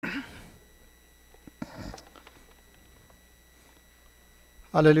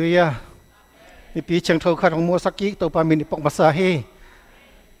ฮาเลลูยามีปีเชิงเท่าขัดของมัวสักกี้ตัวปามินปกมาซาเฮ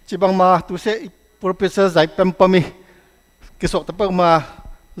จีบังมาตุเสโปรเฟสเซอร์ใจเป็นปามิกิสกตะเปิงมา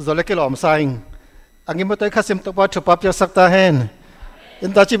จอเล็กกิโลมไซน์อันนี้มาตัวข้าศึกตัวป้าชุบปับยาสักตาเฮนอิ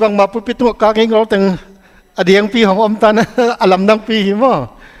นตาจีบังมาปุ๊บปิดตัวกางเองเราตึงอดียงปีของอมตานะอลัมดังปีหิมะ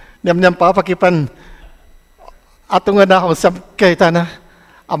เนียมป้าปักกิปันอาตุงเงินของสัมเกตานะ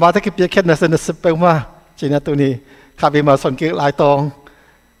อามาตะกิเปียเข็นนะเสนสเปลมาจีน่าตัวนี้ข้าไปมาสนเกลายตอง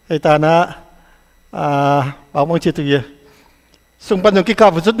ไอ้ตานะบางมองเชื่อตัวเองส่งปัญญากิกา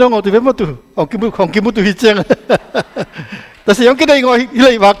บุษน้องเอาตัวเองมาตัวของกิมุตัวฮิจงแต่สิ่งที่ได้งอเล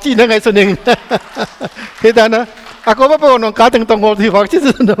ยวักจีนไงส่วนหนึ่งไอ้ตานะอากูว่าเป็นน้องกาตึงตองงอที่วักจีน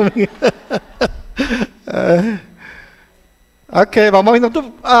ส่วนหนึ่งโอเคบางมองน้องตัว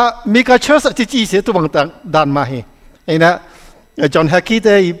มีการเชื่อสัจจีเสียตัวบางต่างด้านมาไอ้นะจอห์นแฮกกี้ไ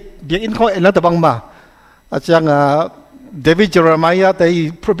ด้เบียอินข้อเอ็นแล้วแต่บางมาอาจารย์เดวิดเจอร์มายาแต่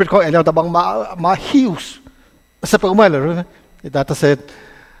พระบิดเขาเอ็นแล้วแต่บางมาฮิวส์สเปอร์ไม่เลยรู้ไหมแต่ถ้าเสร็จ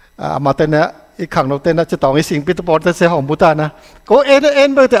มาเต้นนะอีกครั้งเราเต้นนะจะต้องไอ้สิ่งพิธีปอดจะเสียของบุตรนะก็เอ็น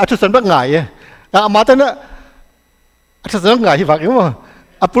ไปแต่อัศจรรย์แบบไงมาเต้นนะอัศจรรย์ไงที่ฟังอยู่มั้ง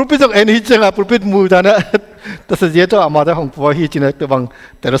พระบิดต้องเอ็นฮิจงพระบิดมูตานะแต่เสียตัวมาเต้นของพระฮิจงแต่บาง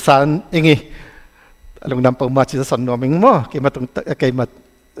แต่ละสารอย่างงี้ลงนำปมาจิตสันนวมิงมั้งเกี่ยมาตรงเกี่ยมา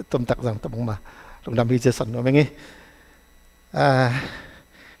ตรงตักสังตรงมาลงนำฮิจสันนวมิง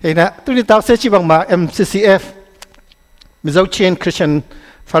เห็นนะตัวนี้ตาวเสียชีบังมา MCCF มิซาวเชนคริสเตียน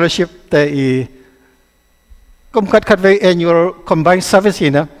ฟ l ล w ชิพแต่กลุ่มคัดไว้ annual combined service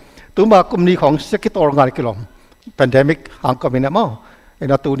นะตัวมากลุ่มนี้ของสกิตอร์งานกิโลม pandemic ห่างกันไม่นานมั้งเห็น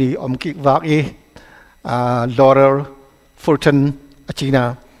นะตัวนี้อมกิวากLaurel Fulton จีน่า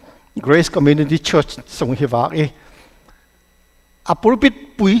Grace Community Church ส่งให้วากปุรปิด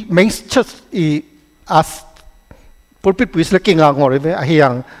ปุย main church ปุรปิดปุยสเลกิงางอเลยเว้ยเฮีย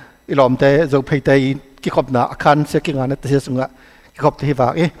งอิหลอมแต่เราไปแต่กิขบนาอาคารสเลกิงานะแต่เสียสุงะกิขบที่ว่า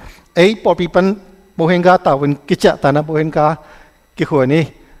ปอปีปันโมเฮงกาตาวันกิจตานะโมเฮงกากิขวนี่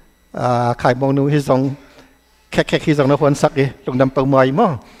ขายมองนูฮิซองแค่ฮิซองนะคนสักลงดำเปิลไม้มั้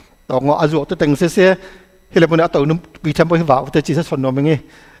งต่องอาจุตัวแต่งเสียเฮเลมันเอาตัวนุ่มปีทำไปว่าแต่จีสสนนมงี้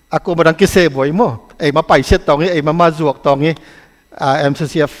อากูมาดังกิเซ่บ่อยมั้งมาไปเช็ดตองงี้มาจวกตองงี้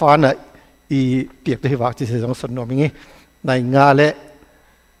MCCF ฟ้าน่ะเปียกที่ว่าจีสสนนมงี้ในงาและ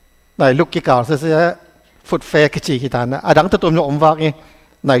ในลูกกิกาวเสียฟุตแฟร์กิจที่ตานะดังตัวมันอมว่างี้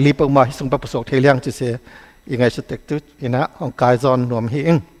ในรีบออกมาส่งไปประสบเทียงจีเสียยังไงสุดเด็กตุ๊ดนะของกายจอนรวมเฮ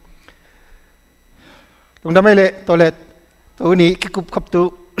งตรงนั้นไม่เละตัวนี้กิกุบขับตัว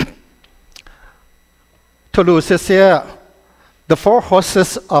ทะลุเสีย the four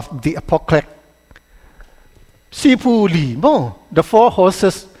horses of the apocalypse ซีพูลีมั้ง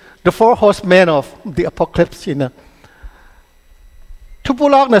the four horsemen of the apocalypse นะทุกพวก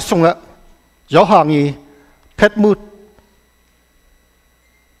นั้นส่งละยาวห่างอีเพชรมุด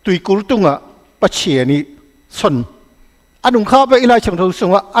ตุยกุลตุงะปัจเจนี่ส่วนอันนุ่งข้าไปอีไลช่างทูส่ง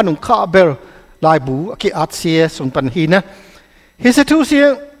ว่าอันนุ่งข้าเบลลายบูอากิอาเซียส่งปัญหานะเฮสทูเซีย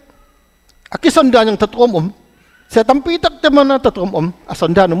อากิสันดานยังตัดอมเสียตั้มปีตักเต็มมันตัดอมสั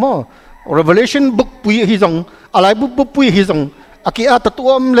นดานมั้ง Revelation บุกปุยฮิซงอะไรบุกปุยฮิซงอากิอาตัดอ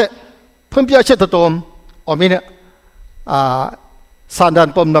มเลยเพิ่มพิจารณาตัดอมมีเนี่ยสันดาน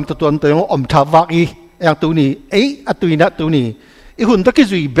ปมนำตัดอมตัวยังอมทาวากีอย่างตัวนี้ตัวนี้ตัวนี้อีหุ่นตะกี้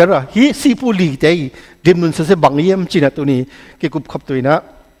จุยเบระฮีซีพูลีเตยดิมนุนเสียบังเยี่ยมจีน่ะตัวนี้เกี่ยวกับขับตัวนี้นะ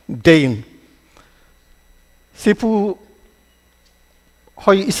เดียงซีพูห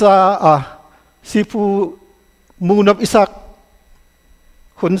อยอิสาซีพูมูนับอิสา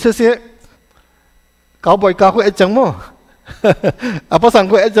หุ่นเสียเกาบ่อยกาคุเอจังมั้งภาษา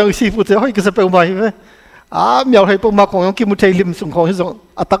คุเอจังซีพูเสียหอยก็จะเป็นมาใช่ไหมมีอะไรพวกมาของกิมุเทลิมส่งของที่ส่ง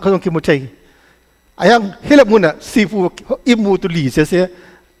อัตตาของกิมุเทยังเฮลับมุนอ่ะซีฟูอิมูตุลีเสีย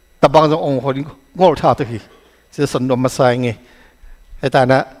แต่บางจังองค์คนงอท่าตัวที่เสียสนดมาใส่ไงไอ้ตา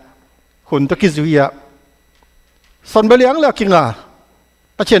นะคนตะกี้จุยอ่ะสนไปเลี้ยงแล้วกินอ่ะ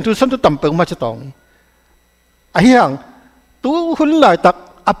อาเชียนทุสันตุต่ำเปิงมาจะต้องไอ้ยังตัวคนหลายตัก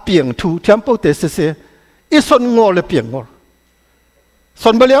อับเปียงทูเทียมโปเตเสียอีสนงอเลยเปียงงอส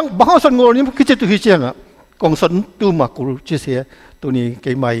นไปเลี้ยงบางสนงอนี่มันคือจะตัวที่เจียงอ่ะกองสนตัวมากูจะเสียตัวนี้เ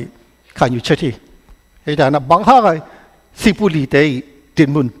กี่ยไม่ขายอยู่เฉยไอ้ด่านะบางห้างไอ้สิบุลีเตยดิน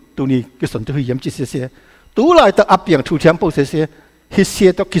มุนตัวนี้ก็สนตัวย้ำจีเสียตัวหลายตักอับเปียงทูเทียมโปเสียฮิเสีย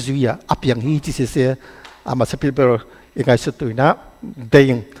ตัวกิจุยอ่ะอับเปียงฮีจีเสียมาสปิเปอร์ยังไงสุดตัวนะเดี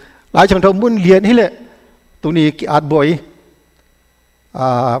ยงหลายช่างทำมุนเลียนนี่แหละตัวนี้กิอาดบ่อย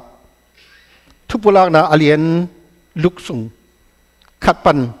ทุกพวกนะเลียนลุกส่งขัด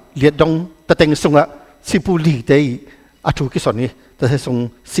ปันเลียดดงตะเต็งส่งละสิบุลีเตย อาทุกิสนนี้แต่เสส่ง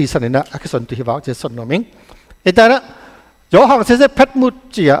ซีซันนี้นะอากิสนตุฮิวาจะสนนมิงไอ้แต่นะย้อนห่างเสียเพชรมุด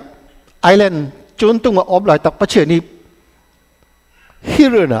เจียไอแลนด์จนตัวออบไหลตักประเทศนี้ฮิ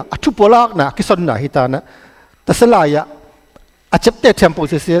รุนะอาชุปลากนะกิสนนะฮิตานะแต่สลายะอาจจะเตะเทมโป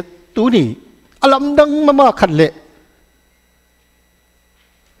เสียตัวนี้อลัมดังมาขันเละ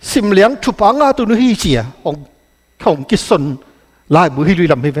สิมเลี้ยงชุปังอาตัวนู้ฮิเจียของกิสนลายบุฮิลุย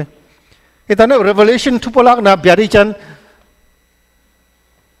ลำฮิเวไอ้ตอนนั้น Revelation ทุบลักนะเบียริจัน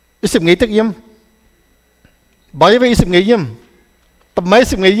อิสมเงยตักยิมบายไปอิสมเงยยิมทำไมอิ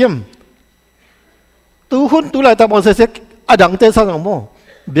สมเงยยิมตู้หุ่นตู้ลายตาบอลเสียอดังเตะสังโม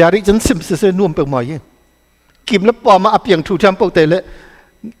เบียริจันสิมเสียนุ่มเป็นมายิกิมแล้วปอมาอับยังทูทัมโปเตเล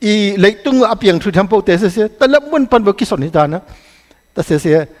อีเล็กตุ้งอับยังทูทัมโปเตเสียแต่ละมันปันบุกิสนฮิตานะแต่เ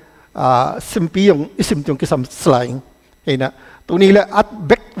สียสิมปียงอิสมจงกิสมสลายเห็นนะตัวนี้แหละอัด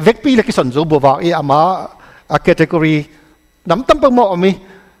เวกปีเล็กส่วนโจบวาอามาแคตตากรีน้ำตั้มปังหม้อมี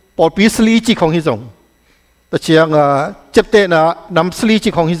ปอดปีสลีจีของฮิซงแต่เชียงเจ็บเตะนะน้ำสลีจี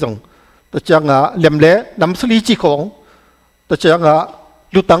ของฮิซงแต่เชียงเหลี่ยมเละน้ำสลีจีของแต่เชียง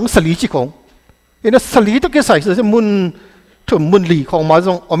ลุตังสลีจีของเห็นนะสลีต้องกิใส่เสียมุนถุงมุนหลีของมาซ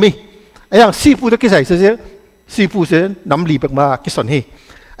งมีไอ้อย่างซีฟูต้องกิใส่เสียซีฟูเสียน้ำหลีเปิกมากิส่วนฮี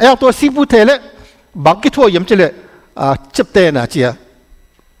ไอ้อย่างตัวซีฟูเทเลบางกิทั่วยิ่มเจเลจับเตนะเจีย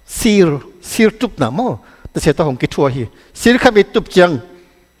ซีร์ตุบนะมั้งแต่เสียตัวของกิทัวฮีซีร์ขับไปตุบเจียง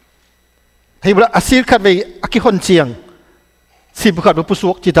ให้บล้ซีร์ขับไปอากิฮอนเจียงซีบุขัดไปปุส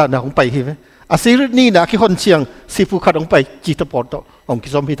วกจิตานะของไปฮีไหมซีร์นี่นะอากิฮอนเจียงซีบุขัดของไปจิตปอดของกิ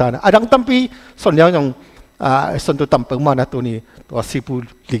ซอมพิธานะดังตั้มปีส่วนใหญ่ยังส่วนตัวต่ำเปิงมานะตัวนี้ตัวซีบุ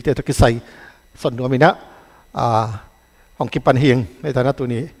หลีกแต่ตัวกิใส่ส่วนตัวมีนะของกิปันเฮียงในฐานะตัว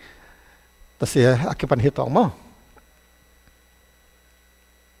นี้แต่เสียอากิปันเฮียต่อมั้ง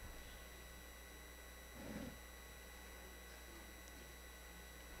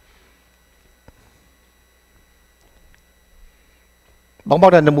บางบ้า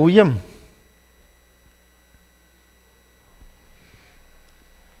นนมูยิม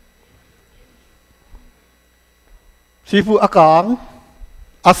ซีฟูอากาง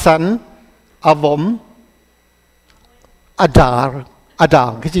อาสันอาวมอาดา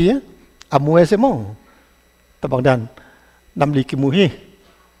ร์กี่จีอามูเอเซมงแต่บางด้านนำลีกิมูฮี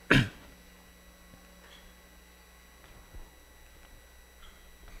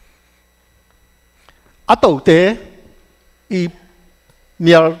อาโตเตอีเ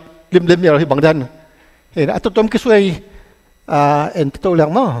มียริมเมียที่บางด้านเห็นตัวต้มกิสวยเอ็นตัวหลั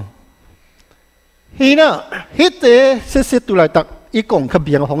งมั้งเห็นนะฮิตเตเสียตัวไหลตักอีกองข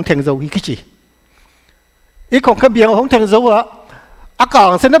บียงของแทงโจฮิกิจิอีกองขบียงของแทงโจอะอากาศ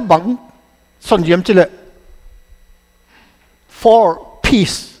เส้นบังส่วนเยี่ยมจิเลย for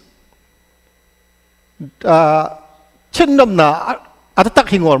peace เช่นนั้นนะอัตตัก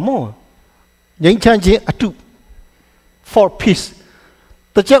หิงอร์มั้งยังเช่นจีอัตุ for peace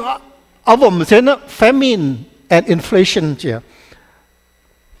แต่จังเอาผมเสนfamine and inflation เจ้า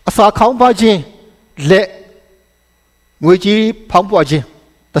อาสาเขาบาจีเละงวยจีพังบัวจี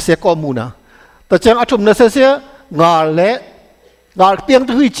แต่เสียข้อมูลนะแต่จังอาทุมนั่นเสียงาเละงาเพียง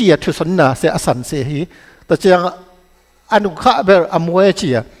ที่จีทุสนนะเสียอสันเสียฮีแต่จังอนุข้าเบอร์อมวยจี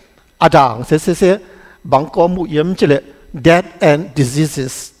อาดังเสียบางข้อมูลยิ่มจีเละ death and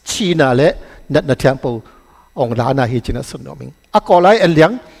diseases ชีน่าเละนัดนัดเทียมปูองค์ลานาฮีจินะสุนทรมิงอากอไลเอเลีย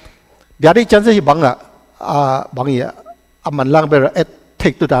งเดี๋ยวนี้จันทร์ที่บังบางอย่างมันล่างเบอร์เอเท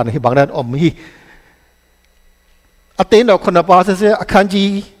คตัวดานที่บางด้านอมฮีอาเตนเราคนละภาษาเสียอาคันจี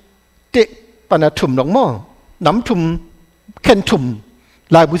เตะปนัดถุมน้องม่อน้ำถุมเข็นถุม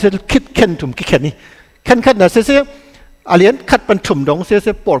ลายบุษคิดเข็นถุมคิดเข็นนี่เข็นขัดนะเสียอาเลียนขัดเป็นถุมน้องเสีย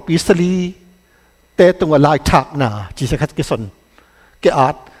ปอดปีสลีเตะตรงลายถักหนาจีสกัดกิสนเกอา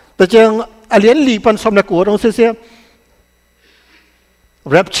ดแต่จังอาเลียนลีปันสมนักกัวน้องเสีย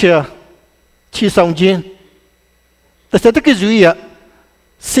rapture ชีสองจีนแต่เสร็จก็จุยอะ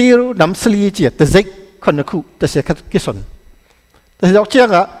ซีรูน้ำสลีจีแต่เซ็กคนนักคู่แต่เสียกิสนแต่ยกเชียง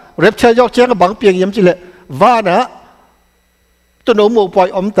อะrapture ยกเชียงบางเพียงย้ำจีเลยว่านะตัวโน้มปล่อย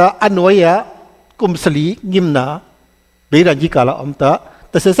อมตาอันน้อยอะกุมสลียิมนะเบรันยิกาละอมตา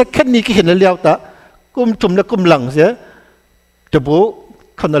แต่เสียแค่นี้ก็เห็นแล้วตากุมจุ่มและกุมหลังเสียจะโบ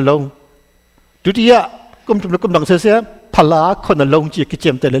คนละลงดุติยะกุมจุ่มและกุมหลังเสียพลาคนละลงจีกิเจ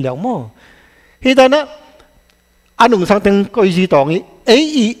มแต่แล้วมั้งเฮ้ยแต่นะอันหนึ่งสังเกตก็อีตองนี้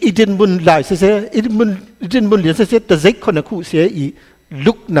อีดินบุญหลายเสียอีดินบุญเหรียญเสียแต่เซ็กคนละคู่เสียอี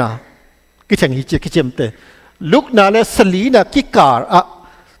ลุกนากิเชงฮิจิกิเจมแต่ลุกนาและสลีนากิการอะ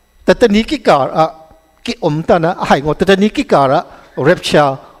แต่ตอนนี้กิการอะกิอมตานะหายงดแต่ตอนนี้กิการอะเรปชา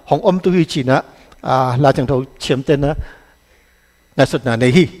ของอมตุฮิจินะ là chẳng thấu chiếm tên ngày xuất là này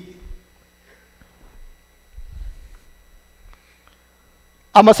hi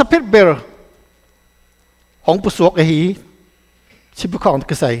mà sắp hết bèr hong bút suộc cái hi chỉ bút còn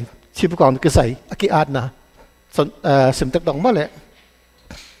cái say cái ad na xem tác động mà lẽ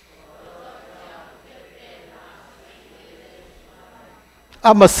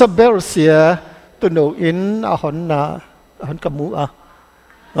mà sắp bèr xia tôi nấu in hòn cầm mũ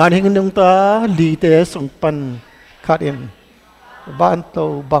ngàn hình nông ta lì tế song pan khát in ban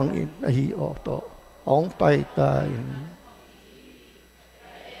tàu bằng in hi ô tô ong bay ta in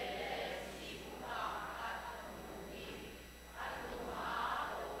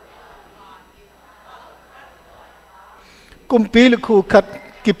kumpi khu khát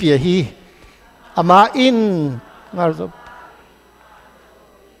kipia hi ama in ngar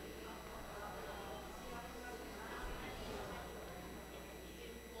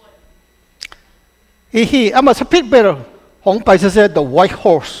hi ama sapit ber hong pai se the white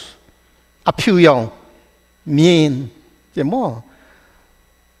horse a phiu yong mien je mo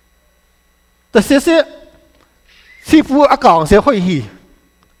ta se Siphu akang se hoi hi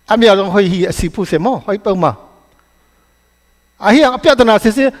amia long hoi hi Siphu se mo hoi pa ma hi ang apya tana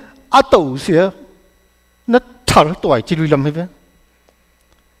se atou se na thar toi chi lui lam he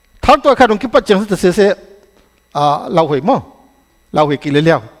thar toi kha dong ki pa chang se lau hoi mo lau hoi ki le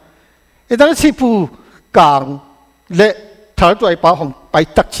liao dan Siphu càng lệ thở tuổi bảo hồng bay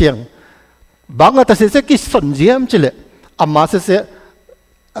tắc chiang bằng người ta sẽ cái sân diêm chứ lệ mà sẽ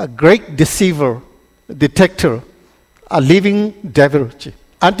a great deceiver detector a living devil chứ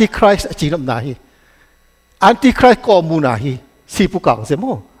antichrist chỉ làm này antichrist có mu này Siphu càng sẽ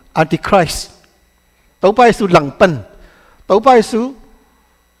mo antichrist tàu bay su lăng pan tàu bay su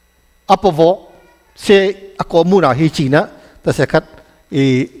apavo sẽ có mu này chỉ na ta sẽ cắt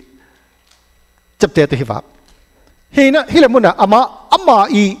chấp tế hi vap hi na hi la mun ama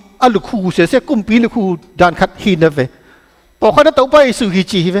i alukhu se kumpi lukhu dan khat hi na ve po khana to pai su hi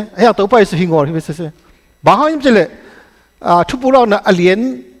chi hi ve ya to pai su hi ngor hi ve se ba ha yim chele thu pu ra na alien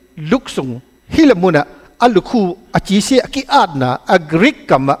luk sung hi la mun alukhu a chi se ki ad na a greek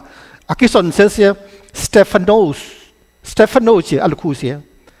kam a ki son se Stephanos chi alukhu se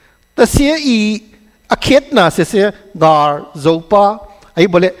ta se i a khet na se ngar zopa ai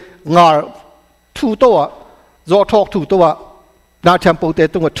bole ngar thu to zo thok thu to na temple te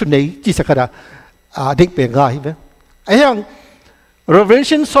tung thu nei chi sakada dik pe nga hi ve ayang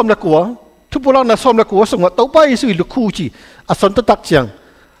revelation som la ko thu pula na som la ko song to pa isu lu khu chi a son ta tak chiang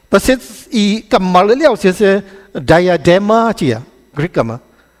ta se I kamal le se diadema chi greek kama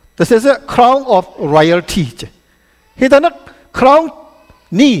ta se crown of royalty chi hi ta na crown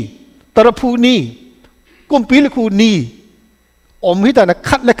ni tarapu ni kumpi lu khu ni om hi ta na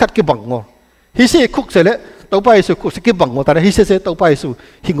khat le khat ki bang ngor hi se khuk se le to pai su khuk se ki bang ngor ta hi se to pai su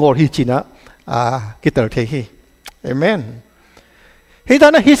hi ngor hi china ki tar the hi amen hi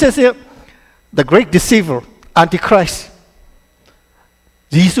ta na hi se the great deceiver antichrist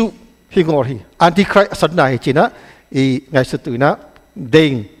Jesus hi ngor hi antichrist san na hi china ngai su tu na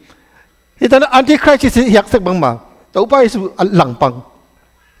ding hi ta na antichrist se yak sak bang ma to pai su lang pang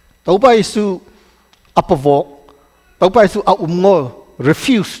to pai su apavo to pai su a ngor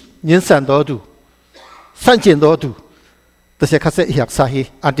refuse nhân sản đó đủ, sản triển đó đủ, ta sẽ khắc sẽ hiệp sa hi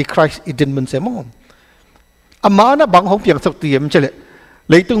antichrist idin mình sẽ mong, mà na bằng hông piang sắc tiệm chứ lệ,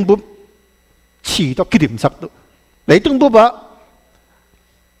 lấy tung bút chỉ đó cái điểm sắc tụ, lấy tung bút ba,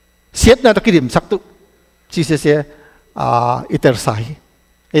 xét na đó cái điểm sắc tụ, chỉ sẽ iter sai,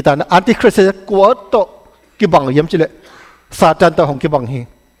 iter antichrist sẽ quá to cái bằng yếm chứ lệ, Satan ta hông cái bằng hi,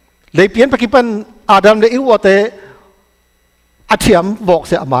 lấy biến bạc cái pan Adam lấy yêu te thiam vok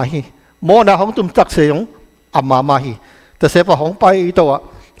se ama hi mo na hong tum tak se yong ama hi ta se pa hong pai to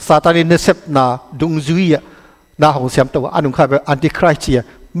Satan ne sep na dung zui na hong siam to anung kha antichrist chi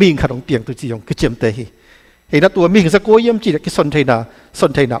ming kha dong piang tu chi yong ke chem te hi he na tu ming sa ko yem chi ki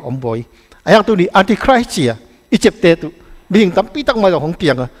son theina om boy ayang tu ni antichrist chi I chep te tu ming tam pi tak ma hong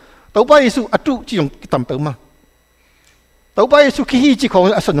piang to pai su atu chi yong tam pe ma to pai su ki hi chi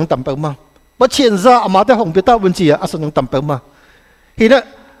khong ason yong tam pe ma ba Cin Za ama te hong pe ta bun chi ason yong tam pe ma hi na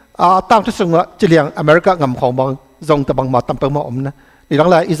tang tu sung chi liang America ngam khong bang zong ta bang ma tam pe ma om na ni dang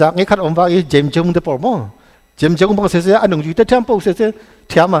la Isaac ngai khat om wa I James Jung te por mo James Jung bang se anung yu te temple se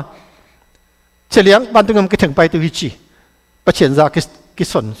thiama chi liang ban tu ngam ke theng pai tu hi chi ba Cin Za ki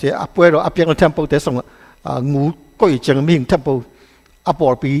son se a pwe ro a piang temple te song ngu koi chang ming temple a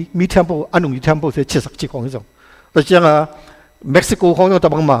por pi mi temple anung yu temple se chi sak chi khong zong ta chiang Mexico khong ta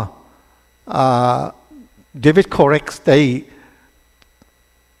bang ma David corrects they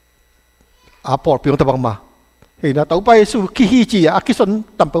ปอดเปียงตะบังมาเห็นนะต่อไปสู่ขี้ฮีจีกิสน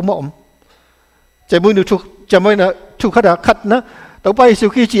ตั้มเปิงมอมจะมือหนูถูกจะไม่นะถูกขนาดขัดนะต่อไปสู่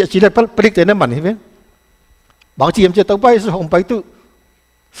ขี้จีจีเลยผลิตแต่น้ำมันเห็นไหมบางทีมันจะต่อไปสู่ของไปตู้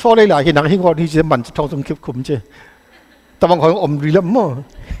ซ้อเลยหลายเห็นหนังเห็นคนที่จะมันทองทรงคิบขุมเจ้แต่บางคนอมรีลำมั่ว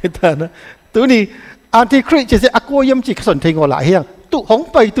เห็นนะตัวนี้อันที่คริสจะอากยมจีขสนเทงอหลายเฮียงตุของ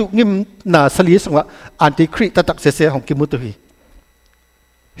ไปตุงิมนาสลีสงว่าอันที่คริสตักเสียของกิมุตุฮี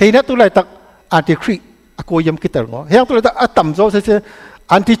เห็นนะตัวไรตักอันที่คริสอากยมกิตร์งอเฮียงตัวไรตักต่ำโซ่เสีย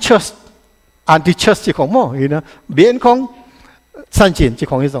อันที่เชิสจีของมั่วเห็นนะเบียนของสันจินจี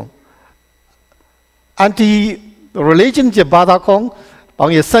ของที่สองอันที่ religion จีบาดาของบาง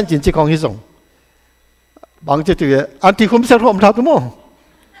อย่างสันจินจีของที่สองบางจะตัวอันที่คุ้มเสียของท้าตัวมั่ว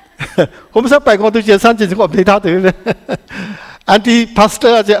ผมสักไปก็ตัวเจ้าสันจินของผมที่ท่าตัวเลยอันที่พาสเตอ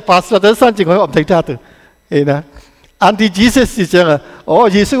ร์จะพาสเตอร์สันจินของผมที่ท่าตัวเห็นนะอันที่จีซัสจะโอ้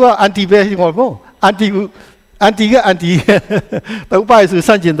ยิสุว่าอันที่เบสของผมอันที่ก็อันที่ตัวไปสู่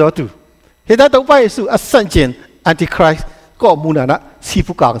สันจินตัวตัวเห็นนะตัวไปสู่สันจินอันที่คริสต์ก็มูนานะสิ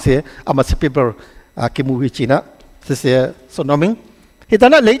ฟุกังเสียอามาสเปเปอร์กิมูวิจินะเสียสนอมิงเห็น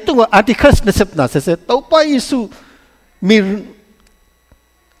นะเลยตัวอันที่คริสต์นั่นเสพนะเสียตัวไปสู่มี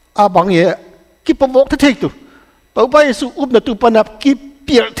บางอย่างกิปบอกเท่ๆตัวตัวไปสู่อุปนัตุปนับกิเ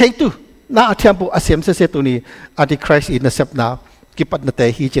ปียเท่ๆตัวน่าเทียมบุอาเซียมเสียตัวนี้อันที่คริสต์อินเสพนะกิปัตนาเต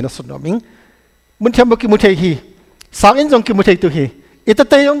ฮีเจนสนอมิงมันเทียมบุกิมุเทฮีสางอินจงกิมุเทตัวฮีอิตา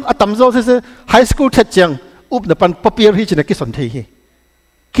เตยงอัตมโซเสียไฮสคูลเทจังอุปนับปะเปียฮีเจนกิสนเทฮี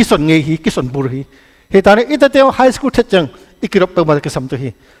กิสนเงฮีกิสนบุรีเหตุการณ์อิตาเตยงไฮสคูลเทจังอีกรอบเปิดมากิสมตัวฮี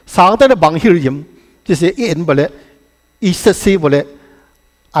สางแต่ละบางฮิริยมที่เสียอินบเลอีเซซีบเล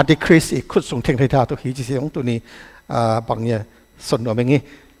อันที่คริสต์คุดส่งเทงไทยท่าตัวฮีที่เสียงตัวนี้บางอย่างสนอมิง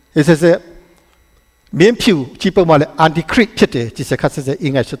เอเสียเมียนผิวจีบมาเลยอันที่คริสต์เฉยๆที่เสียคัดเสียอิ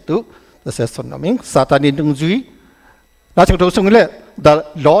งไงสุดตัวเสียสนอมิงซาตานินดุงจุยราชการส่งเลย the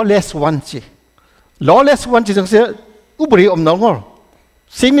lawless one จี lawless one จีจังเสียอุบรีอมน้องก็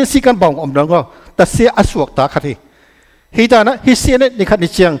เสียมีสิกันบ่งอมน้องก็แต่เสียอสวกตาขัดที่ฮิตานะฮิเสียเนี่ยในขัดใน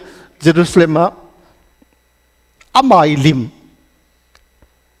เชียงเยรูซาเล็มอามาอิลิม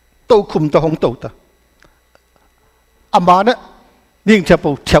ตัวคุมตัวของตัวตาอามาเนี่ยยิ่งเทียบ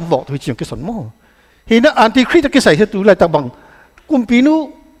เทียบบอกตัวจริงก็สนมั่วเห็นนะอันที่คริสต์ก็ใส่ตัวอะไรต่างบางกุมปีนู้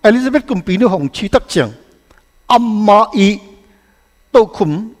เอลิซาเบธกุมปีนู้ของชีตักเจียงอามาอีตัวคุ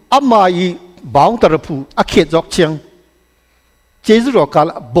มอามาอีบ่าวตระพูอาเขตจอกเชียงเจสุรกาล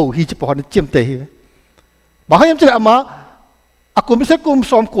บ่ฮีจะพอเนี่ยเจียมเตะบ่ให้ยังจะอามาอากุมเสกุม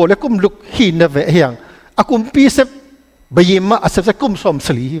สอมโกและกุมลุกหินนะเวเฮียงอากุมปีเสบยิมมาอาเสกุมสอมส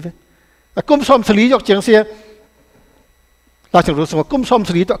ลีเวกุมสอมสลีจอกเชียงเสียราชการรู้สึกว่ากุมสอมส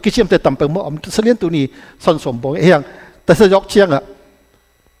ลีตัวกิจเมเตตัมเปิงมั่วเสลียนตัวนี้สันสมบูรณ์เฮียงแต่สยอกเชียง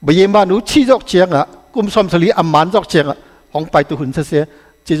บยิมมาหนูชี้จอกเชียงกุมสอมสลีอัมมันจอกเชียงของไปตัวหุ่นเสีย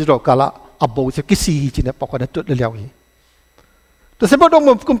เจสุรกาลอับโบเสกิซีจีเนี่ยปอกกันตัวเลี้ยวแต่สมมติว่า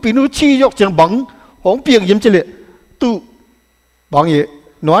กุมปีนู้ชี้จอกเชียงบังของเปียงยิ้มเฉลี่ยตู้บางอย่าง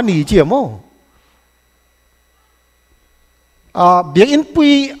หนวดหนีเจียมั่วเบียกอินปุย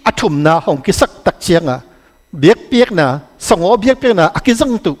อัฐมนะของกิสักตักเชียงเบียกเปียกนะสงอเบียกเปียกนะอากิซั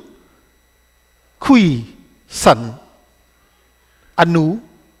งตุคุยสันอนุ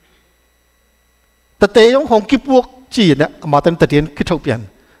แต่เตยงของกิปวกจีนนะมาตั้งแต่เดือนคิดทบเปลี่ยน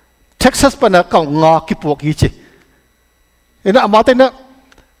เท็กซัสปนะเก่างากิปวกยี่จีเห็นนะมาตั้งนะ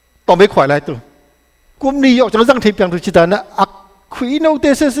ต้องไม่ขวายอะไรตัวกุมนี้ออกจากสังเทียนทุจิตานะอักคุยโนเต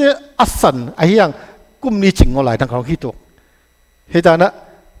เสอัสันไอ้ยังกุมนี้จิงอะไรทางเขาคิดตัวเหตุการณ์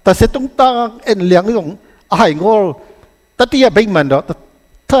แต่เสร็จตรงตั้งเอ็นเลี้ยงตรงไอ้งอตัดที่จะเป็นมันดอก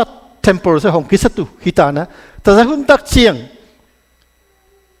ถ้าเทมเพลเสของกิสตุเหตุการณ์แต่ถ้าคุณตักเชียง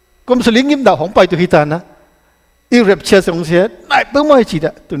กุมสลิงยิ้มดาวของไปตัวเหตุการณ์อีเรปเชียสงเสียนายเพิ่งมาจีด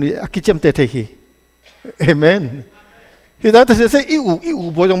ตัวนี้อากิจมเตเทฮีเอเมนเหตุการณ์แต่เสร็จอีอู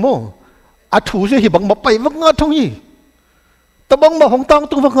บอยงโมอาถูเสียหิบังมาไปวังงาทงยี่ตะบังมาของตัง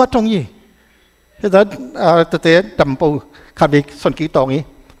ตัววังงาทงยี่เหตุการณ์แต่เตะดำปูขับไปส่วนกี่ตองนี้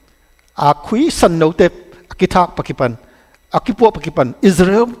คุยสันโนเตปกิทักปักกิปันกิปัวปักกิปันอิสร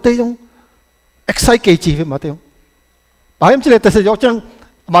าเอลเตยงเอ็กไซเกจีมาเตยงบางอย่างจะเลยแต่เสียจัง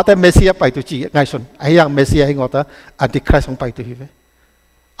มาแต่เมสซิอาไปตัวจีไงส่วนไอ้ยังเมสซิอาให้งอตาอันติคริสต์ของไปตัวฮีเว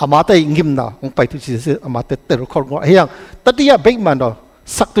มาแต่ยิมนาของไปตัวจีเสียมาแต่เตอร์คอร์งอไอ้ยังตัดที่เบงมันดอ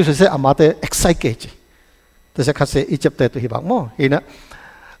สักตัวเสียมาแต่เอ็กไซเกจีแต่เสียคัสเซอียิปต์แต่ตัวฮีบางโมเห็นนะ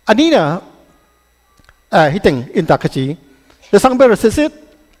อันนี้นะฮิตติ้งอินตาคจีแต่สังเบอร์เสีย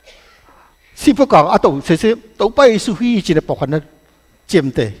สิพวกเขาตัวเสียตัวไปสุฮีจีเนี่ยปอกนั้นเจียม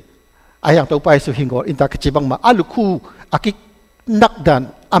เตะไอ้ยังตัวไปสุฮีงออินตาคจีบางมาอาลูคูอากินักดัน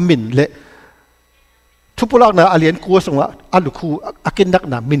อามินเละ ทุบลักนะอาเลียนกัวสงะอันลุคูอากินนัก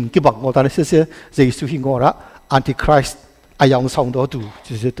นะมินกิบังงอตาเนเสียเจสุฮิงอระอันติคริสต์อายองสองตัวดูจ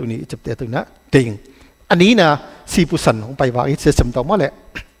ะตัวนี้จะเตะตัวนั้นเด้งอันนี้นะซีพุสันของไปว่าอีเสียสมต่อมาแหละ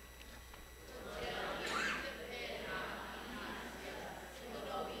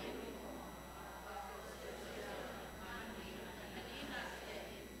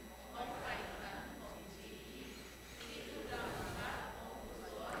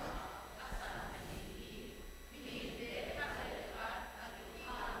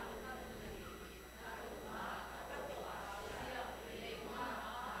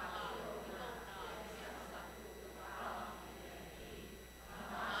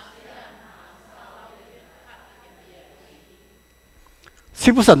สิ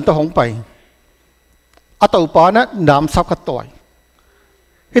บุสันตะหงไปอัตอุปานะนามสับกัดต่อย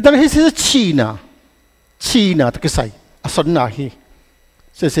เหตุนั้นที่สิ่งชีน่ะตะกี้ใส่อสนนาฮี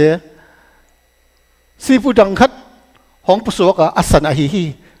เสียสิบุดังคัดหงประสวกอสันอาฮี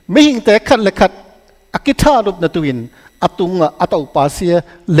ไม่หิงแต่คัดเล็กคัดอากิธาลุบนัตุวินอตุงอัตอุปาเสีย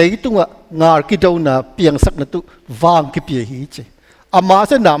เลยตุงงากิดาวนาเปียงสักนัตุวางกิเปียฮีเจอามาเ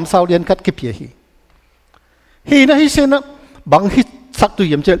สนามสาวเรียนคัดกิเปียฮีนะฮิเสนะบางฮิสักตัว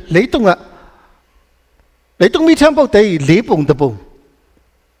ยังจะเลยตรงมีเทมเปิลแต่เลยปงตะปง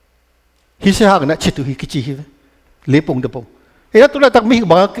ฮิเสียหากนะชิตุฮิกิจิฮิเลยปงตะปงเฮ้ยตัวนั้นตั้งมี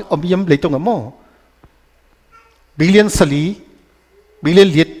บางอมยมเลยตรงอะมั่งบิลเลียนสลีบิลเลียน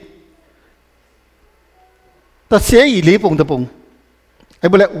เลียดแต่เสียอีเลยปงตะปงไอ้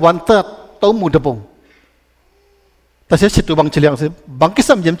บุเล่วันตะต้มมุตะปงแต่เสียชิตุบางเฉลียงเสียบางกิ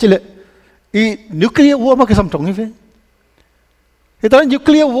สัมยังเฉลียอีนิวเคลียร์วัวมากิสัมตรงนี้เฟ้เหตุนั้นนิวเค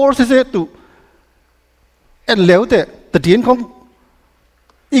ลียร์วอร์เสียตุเอ็นเหลวแต่เดียนของ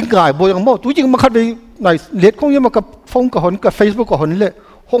อิงกายบอยของมั่วตัวจริงมาคัดไปในเล็ดของยังมากับฟงกับหอนกับเฟซบุ๊กกับหอนนี่แหละ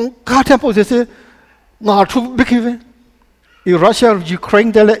หงกาเทมโพเสียงาทุบบิ๊กเว้ยอีรัสเซียยูเครน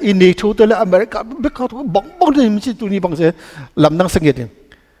เดลอีเนโตเดลอเมริกาบิ๊กเขาบ้องเลยมันสิตัวนี้บางเสียลำนังสังเกตเอง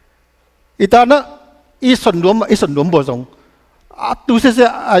อีตานะอีส่วนรวมบ่ส่งตัวเสีย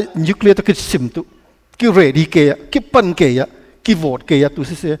นิวเคลียร์ตะกิดซิมตุกิเรดีเกียกิปันเกียกิโหวตเกียตัวเ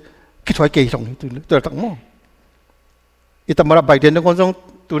สียกิถอยเกียตรงนี้ตัวตั้งมั่งอีตามารับใบเดนในคนส่ง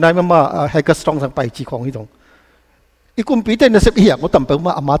ตัวนายมาให้กระสตรองสั่งไปจีของที่ตรงอีกุมปีเตนเสพเหี่ยก็ต่ำเปิงม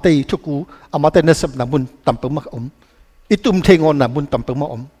าอามาเตยทุกูอามาเตนเสพน้ำมุนต่ำเปิงมาอมอีตุ่มเทงอนน้ำมุนต่ำเปิงมา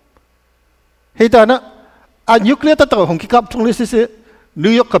อมเฮ้ยตานะอันยุคเลี้ยตั้งแต่ของกิกับตรงนี้เสียนิ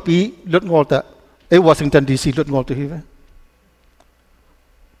วยอร์กกับปีลดงอแต่ไอ้วอชิงตันดีซีลดงอตัวที่ไหม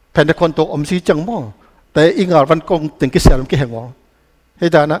แผ่นตะคอนโตอมซีจังมั่งแต่อีงาวันกงถึงกิเสียลมกิแหงวเฮ้ย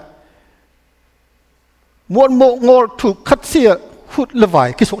ตานะมวนโมงอถูกคัดเสียหุดละวาย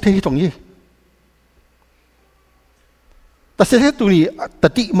กิสกเทที่ตรงนี้แต่เสียตัวนี้ตั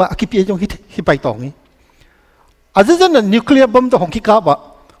ดติมาคิดเพียงที่ไปต่อนี้อาจจะนั่นนิวเคลียร์บอมตัวของกิกาบะ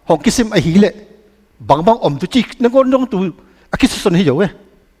ของกิซิมไอฮีเล่บางอมตุจิกนั่งก็น้องตัวอากิสสนให้เยอะเว้ย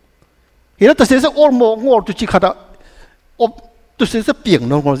เห็นแต่เสียโอลโมงอตุจิกขดาอบตัวเสียเปียง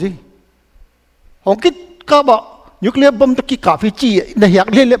น้องก็สิของกิกาบะนิวเคลียร์บอมตะกี้กาฟิจีในอยาก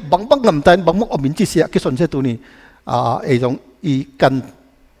เล่บางงำแต่บางอมินจีเสียกิสนเสียตัวนี้ไอ้ตรงอีกัน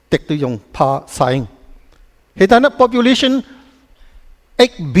เด็กตัวยงพาสายเหตุนั้น population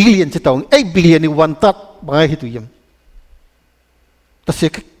 8 billion จะต้อง8 billion ในวันตัดบางเหตุยมแต่เสีย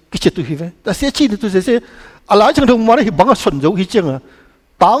กิจตุหิวแต่เสียชีวิตตัวเสียอะไรจังทงมาได้บางส่วนเยอะหิจังอ่ะ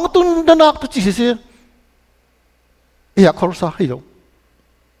ต่างตุนดนักตัวจีเสียอยากขอรู้สักให้เรา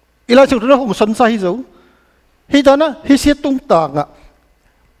อะไรจังทงของสันสัยเราเหตุนั้นเหตุเสียตรงต่างอ่ะ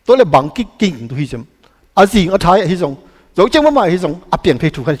ตัวเลยบางกิ่งตัวหิจังอาสิ่งอาท้ายหิจังเราจังว่ามาหิจังอาเปลี่ยนเพ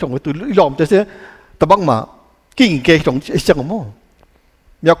ศถูกให้จังตัวยอมแต่เสียแต่บางมากิ่งเกยจังจังมั่ง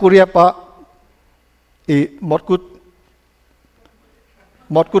อยากกูเรียกปะหมดกุ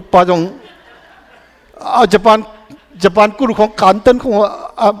ดปะจงญี่ปุ่นกูของการเต้นของ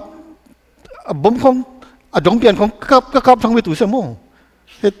บ่มของดงเปลี่ยนของกับทั้งวิถุสมอง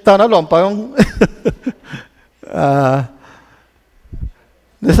เหตุการณ์หลอมไปของ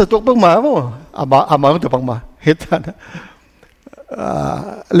เนี่ยสตุกบังมาบ่อามาจะบังมาเหตุการณ์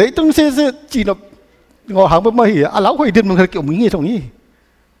เลยต้องเสียจีนงอหางบังมาเหี้ยแล้วคุยดินมันเคยเกี่ยวมึงงี้ตรงนี้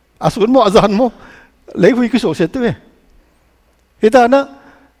ส่วนหมออาจารย์มั้งเลยคุยกับโซเชียลด้วยเหตุการณ์นะ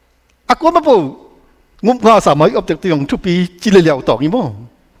กูไม่พูดงุ้มข้าสามัยอบจากตัวอย่างทุกปีจีเลี้ยวต่องี้มั้ง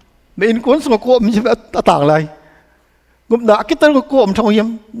ในอินโคนสงกูมันจะต่างอะไรงุ้มหน้าคิดแต่กูมันทองยิ้ม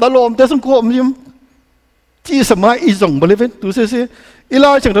ดาลมแต่สงกูมันยิ้มจีสมัยอีส่งบริเวณตัวเสียอีลา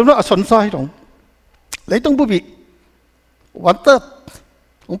ยจังนั้นสนใจตรงเลยต้องบุบิวันเตอร์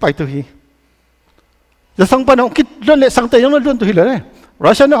ต้องไปตัวที่จะสั่งไปน้องคิดเรื่องเละสั่งแต่ยังเรื่องตัวที่เลยรั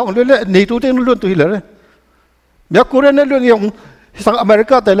สเซียเนี่ยของเรื่องเละในตัวเองเรื่องตัวที่เลย Mẹ Korea nó luôn dùng sang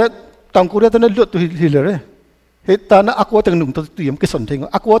America tại là tang Korea nó luôn tụi Hitler đấy hết ta nó aqua từng nung tụi em cái sồn thing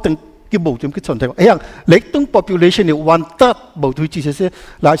aqua từng cái bầu tụi em cái sồn thing ấy hàng lấy tung population này one third bầu tụi chỉ sẽ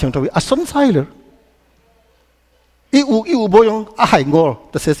lại chẳng thôi ason sai rồi iu bồi ông hải ngor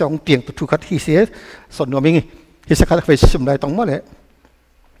ta sẽ ông tiền tụi khách hi sẽ sồn nó mình hi sẽ khách phải sum lại tông mà đấy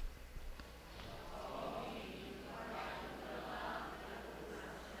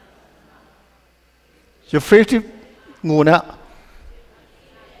จะเฟรที่งูนะ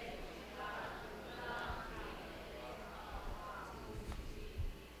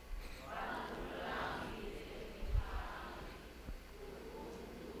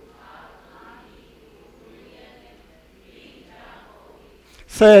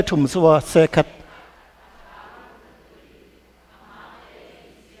เสถุมสัวเสขัด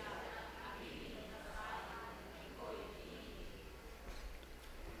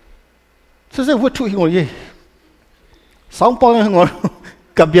sẽ vượt trội ngồi gì, sáng bao nhiêu ngồi,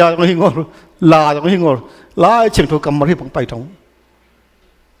 cầm bia ngồi ngồi, là ngồi, là chuyện thôi cầm mà đi bằng bài trống.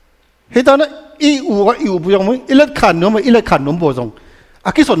 Hiện tại nó iu bây giờ mới ít khăn nữa mà ít khăn nữa bao giờ,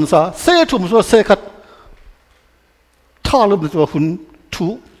 cáiส่วนsa sẽ chụp số sẽ khát, thà lúc đó hun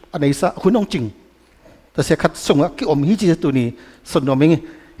chú anh ấy sa hun ông chính, ta sẽ khát xong cái hi chỉ tụi nàyส่วนnó mình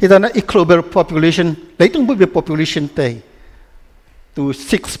hiện tại nó global population lấy tung bớt population tây to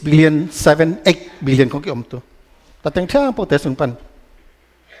 6 billion, 7, 8 billion kong kiom to. Tateng tiang po tesung pan.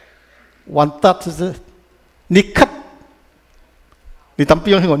 One third is nikat. Ni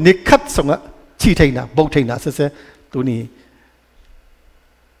tampiyong hingo nikat songa chi thai na, bau thai na se tu ni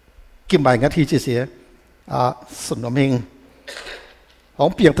kim bai ngat hi chi se sun nom hing.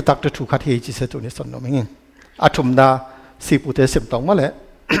 Hong piang tatak tu khat hi chi se tu ni sun nom hing. Athum na Siphu te sim tong ma le.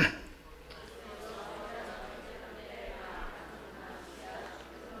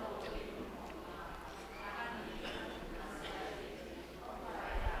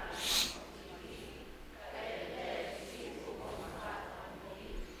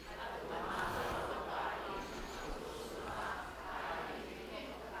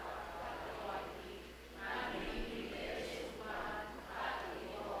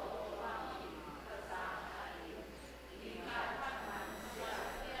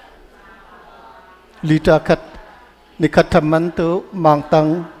 Lita kat nikat thaman tu mang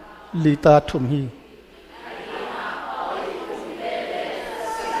tang lita thum hi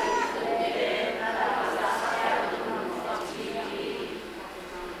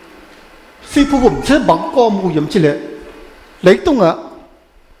Siphu gum se bang ko mu yam chile lấy tung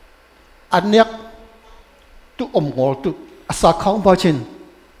anh nhắc tu ngol tu asa khong ba chen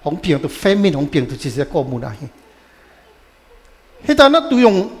hong piang tu famine hong piang tu chi se ko mu na hi hita na tu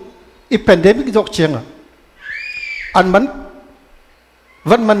yong i pandemic dọc chiang anh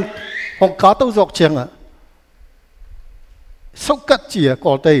vẫn mình hong cá tàu dọc chiang sốc cắt chia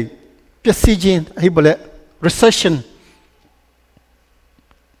có tay biết si jin hay bole recession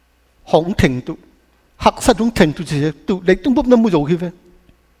hong thình tu hắc sát hong thình tu chỉ tu lấy tung bốc năm mươi dầu khi về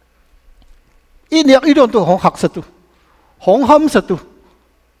ít nhạc ít đồn tu hong hắc sát tu hong ham sát tu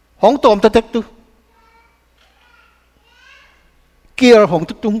hong tôm ta tết tu kia hong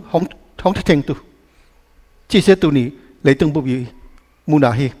tung hong thình tu chỉ sẽ tu ni lấy tung bốc gì mua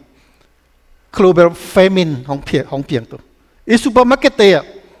nào hi global famine hong piang tu i supermarket te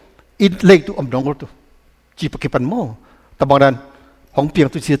in lấy tu dong tu chỉ pakai pan mo tabang dan hong piang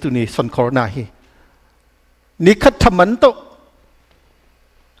tu chỉ tu ni son corona hi ni khat thaman to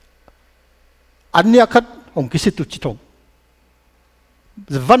anya khat hong kisi tu chitong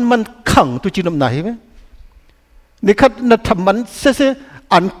văn man khang tu chinom na hi ni khat na thaman se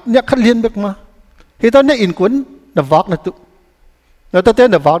an nya khat lien bek ma hi ta ne in kun na wak na tu na ta te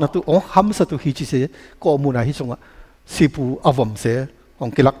na wak na tu ong ham sa tu hi chi se ko mu na hi songa Siphu avom se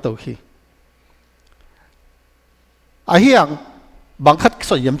hong kilak to hi a hiang bang khat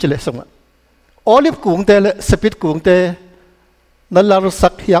so yam chile songa olive kuang te le sepit kuang te na lar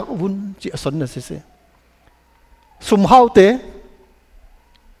sak hiak un chi son na se sum hau te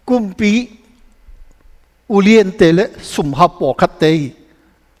kumpi ulien te le sum ha po khat te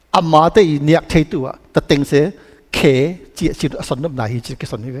amma te niak thei tu ta teng se khe chi chi son nam na hi chi ke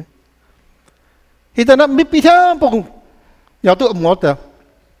son hi ve hi ta na mi pi tha pong ya tu mo ta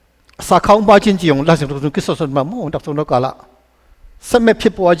sa khong ba chin chi yong la sing tu ke son ma mo dak son ka la sa me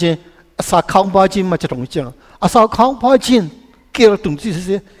phit po chin sa khong ba chin ma cha tong chang a sa khong ba chin ke tung chi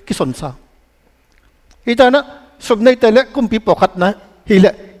se ke son sa hi ta na som nei te le kum pi po khat na hi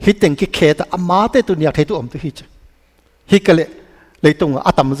le hi teng ki khe ta amma te tu niak thei tu om tu hi cha hi ka le lấy tung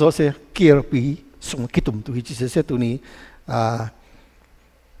atam zo se kia pi sung kitum tu hi chi se tu ni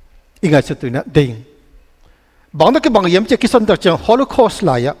inga se tu na ding bằng đó cái bằng yếm chứ cái sân đặc trưng Holocaust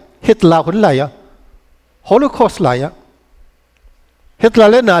lại á Hitler huấn lại á Holocaust lại á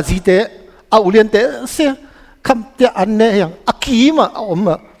Hitler lên Nazi thế Liên thế sẽ không thể anh này yang aki mà ông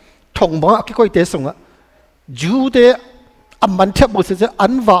mà thông bằng aki coi thế xong á Jew thế mình chấp bớt sẽ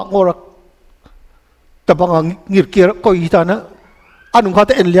anh vợ ngồi tập bằng nghiệp kia coi ta nữa anh không có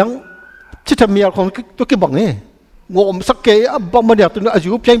thể liang chỉ tham gia không cái bằng ấy ngồi sắc cái bằng mà đẹp tụi nó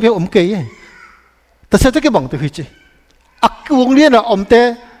Jew play với cáiแต่เสร็จก็บังตัวหิจิวงเลียนอมเต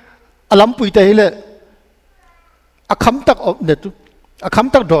อลัมปุยเตยเลยคำตักอมเนี่ยตัวค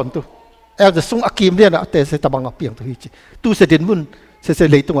ำตักโดนตัวจะส่งกิมเลียนแต่เสร็จตะบังเปียงตัวหิจิตัวเสด็จมุนเสร็จ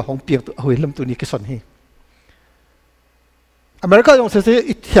เลยตัวของเปียงตัวเฮ้ยลำตัวนี้ก็สนให้อเมริกาอย่างเสร็จ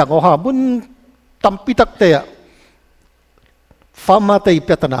อีกอย่างว่ามุนตั้มปีตักเตะฟาร์มาเตยเ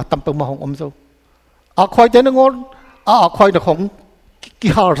ปียตนาตั้มเป็นมาของอมโซคอยเตนงอนคอยของกิ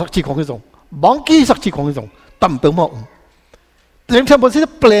ฮาร์สักชีของที่ส่งบางกีสักทีของที่ส่งต่ำเปิ่มองเรื่องที่บนที่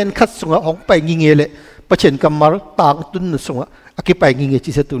เปลี่ยนคัดส่งของไปงิเงเลยประเช่นกำมาต่างตุนส่งอากิไปงิเง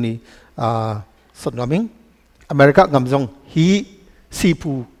จีเซตุนีสนว่ามิงอเมริกางำส่งฮีซี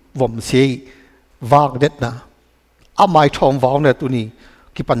พูวมเซียวางเด็ดนะอาไม่ทองวางเนี่ยตุนี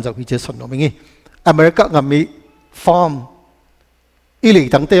กิปันจากวิจัยสนว่ามิงอเมริกางำมีฟาร์มอีหลี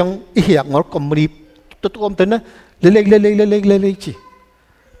ตั้งแต่ยังอีเหี้ยงอคอมมูนิตัวอมเต็นนะเล็กจี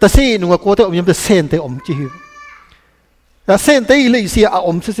แต่เส้นหนุ่มก็ตัวอมยังเป็นเส้นแต่อมจีแต่เส้นแต่อีเลยเสียอ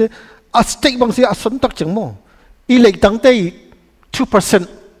มเสียสเต็กบางเสียสนตักจังมั้งอีเลยตั้งแต่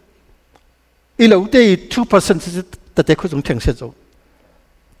 2% อีเหล่าแต่ 2% แต่แต่คุณสงเทียงเสียจ้ะ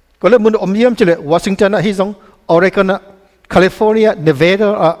ก็เลยมันอมเยี่ยมจีเลยวอชิงตันนะฮิซงออริกอนนะแคลิฟอร์เนียเนวาดา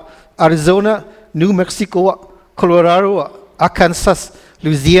อาริโซนานิวเม็กซิโกโคโลราโดอาร์คันซัสลู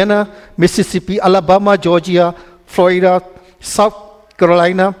อิเซียนามิสซิสซิปปีอลาบามาจอร์เจียฟลอริดาเซาท์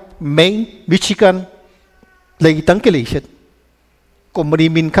Carolina, Maine, Michigan, เลยตั้งกิเลสก็มัน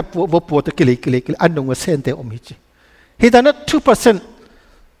มีขับวัวปวดกิเลสอันนั้นว่าเส้นเตอมิจิเหตุนั้น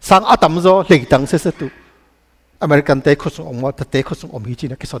 2% สังอาตัมโซเลยตั้งเสียตุอเมริกันเตะคนส่งออกมาแต่เตะคนส่งอมิจิ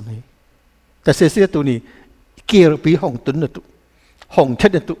นะกิสอนนี้แต่เสียตัวนี้เกี่ยวปีห้องตุนนะตุห้องเช็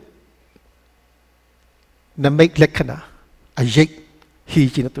ดนะตุนั่นไม่เล็กขนาดอาเยกฮี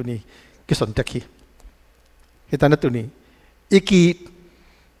จินะตัวนี้กิสอนตะกี้เหตุนั้นตัวนี้อีกี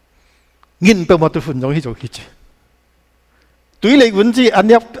งินเป็นมาตัวฝุ่นตรงที่จะคิดตัวเล็กวันที่อัน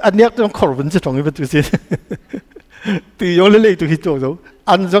นี้ต้องขอวันที่ตรงนี้เป็นตัวเสียตัวย้อนเล็กตัวที่ตัวเรา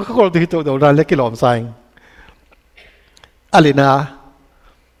อันจะขอตัวที่ตัวเราเล็กกี่หลอมใส่อา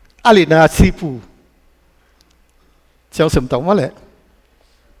ลีนาซีปูเจ้าสมตองมาเลย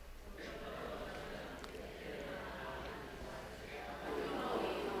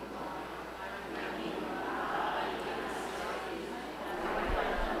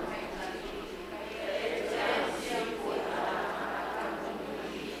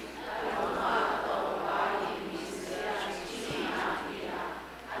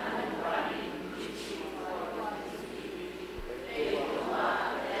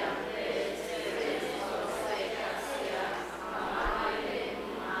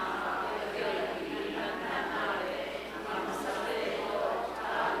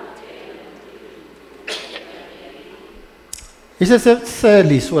อีเส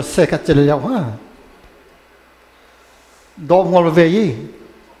ลิสวเสกัจเจริญฮะดอมงอลเวยี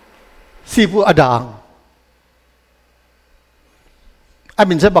ซีบูอดางอา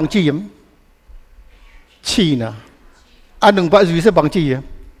มินเสบังจีมชีนะอันหนึ่งปะจุยเสบังจีม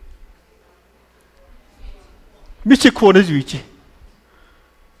มิชิโคนจุยจี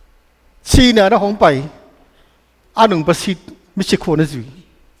ชีนะนะของไปอันหนึ่งปะซีมิชิโคนจุย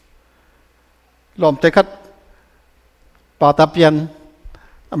ลอมเตคัดปาตาเปียน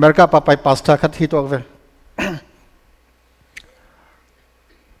อเมริกาไปปาสตาคัดที่ตัวเว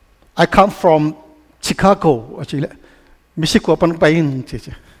I come from Chicago อะไรเลยมิชิโกปันไปอินจี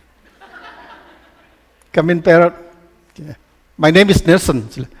จีกามินเปร My name is Nelson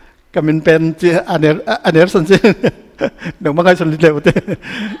กามินเป็นจีอันเนลสันจีหนึ่งมันก็ชนลิเลวเต้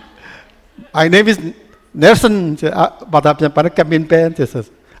My name is Nelson จีปาตาเปียนปานกามินเป็นจี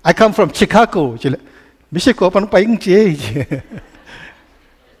I come from Chicago จีเลยมิชิโกปันไปอิงเจ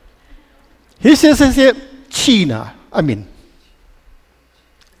ฮิเซเซชีน่าอามิน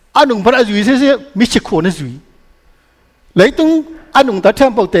อันนุ่งพระจุยเซมิชิโกนจุยเลยต้องอันนุ่งตัดเชื่อ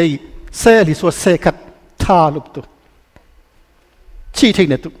มปกติเซลิสวเซกัดท่าลุบตุชีเท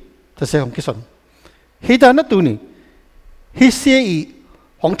นตุแต่เซของกิสอนฮิดานัตุนี่ฮิเซอี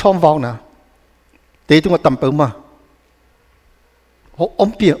ของทอมวาวนะเตะตัวตั้มเปิมมาอม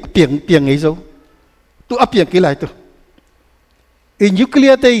เปียงไงโซตัวอเปียงกี่ไรตัวอินยุคลี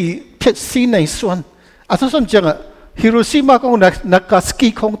ยร์ได้เพชรซีในส่วน Asusun jangan Hiroshima kong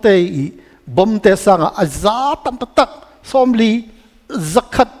Nagasaki kong te bom te sanga azatam tatak somli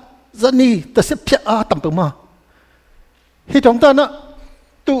zakat zani tasipya atam pema. Hitong ta na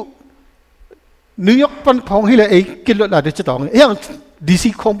tu New York pan kong hile kilot la de chitong yang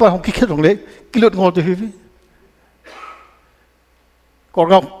DC kong pa kong kikilong le kilot ngol tu hivi. Còn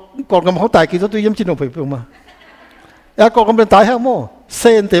ngầm không tài kia tôi yếm chín đồng phải mà. Còn ngầm bên tài hả mô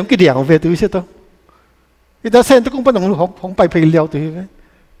sen thì cái điện về từ xe tôi. Người ta sen tôi cũng bắt đầu không phải phải liều từ vậy.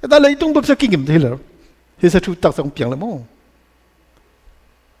 Người ta lấy tung bắp sẽ kinh nghiệm thế rồi. Thì sẽ thu tác dụng biển là mô.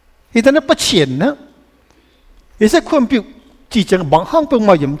 Người ta nó bắt tiền á. Người sẽ quan biểu chỉ chẳng bằng hàng bằng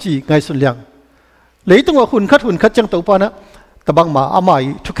mà yếm chỉ ngay xuân liang. Lấy tung vào hun khát chẳng tàu pa na. Ta bằng mà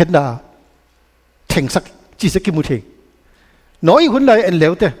amai thu kết na thành sắc chỉ sẽ kim một thing. Nói hun lại anh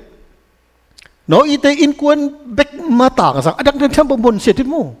léo thế. Nói ý tế in quân bách ma tảng rằng đang trên bông bồn xịt hết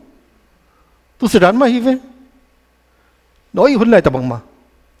mô. Tôi sẽ đoán mà hi về. Nói ý hun lại ta bằng mà.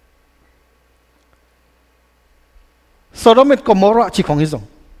 Sau đó mình có mô rạ chỉ khoảng hi dòng.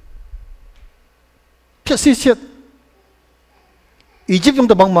 Phiết xí xịt. Egypt dùng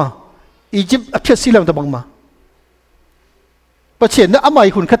ta bằng mà. Egypt phiết xí làm ta bằng mà. Và chuyện đó ám ai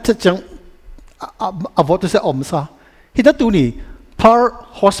hun khát chẳng vô tôi sẽ ổm xa. Hi đã tu ni par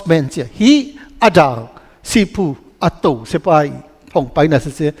horseman chứ. Hi adang Siphu atau sepai hong pai na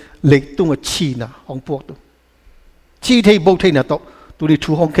se lek tung chi na hong puak tu. Chi thei bo thei na to tu ni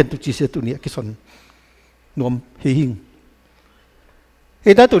thu hong ken tu chi se tu ni ki son nom hi hing.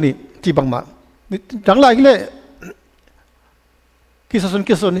 He da tu ni chi bang ma. Dang lai le ki son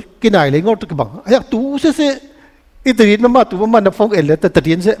ki nai le ngor tu ki bang. Ayak tu se iterin ma tu ma na phong el le ta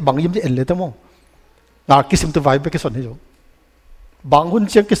tadien se bang yim el le ta mo. Ngar kisim tu vibe ke son he jo. Bang hun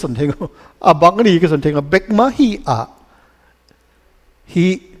chiang ke son theng a bang ni ke son theng bek ma hi a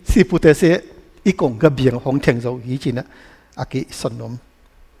hi Siphu te se I kong ga biang hong theng zo hi china a ki son nom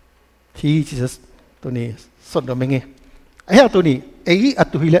hi Jesus to ni son nom nge a to ni ei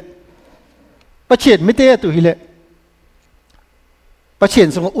atu hi le pa chen mi te atu hi le pa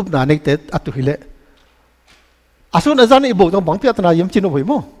chen song up na ne te atu hi le asun azan I bo tong bang pya tana yem chin hoi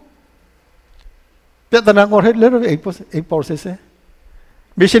mo pya tana ngor het le ei por se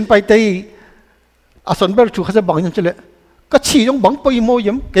mission pai tei ason ber chu kha bang yam chele ka chi yong bang pai mo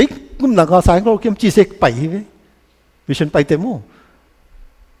yam ke kum na ga sai ngor kem chi sek pai ve mission pai te mo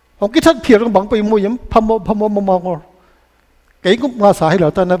hong ki that phier yong bang pai mo yam pham mo ngor ke kum nga sai la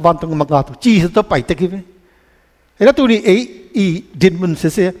ta na van tong ma ga tu chi ta pai te ki ve era tu ni I din mun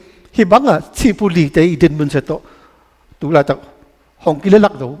se hi bang a Siphu li te din mun se to tu la ta hong ki le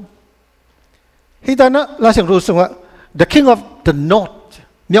lak do hi ta na la sang ro sung the king of the north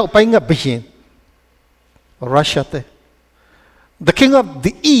miao pai nga bihin Russia te the king of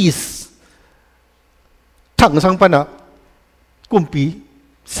the east thang sang pana kumpi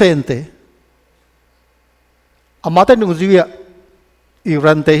sen te amata nung ziya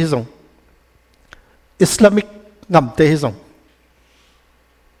Iran te hizong Islamic ngam te hizong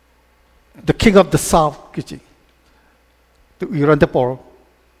the king of the south kichi to Iran te por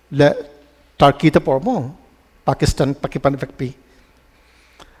le Turkey te por mo Pakistan Pakistan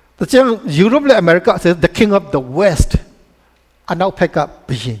the Europe le America says the king of the west anau pheka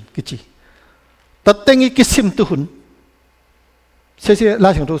bihin kichi tatengi kisim tu hun se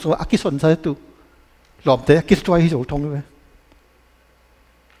la chang tu so akison sa tu lom te kis twai hi zo thong we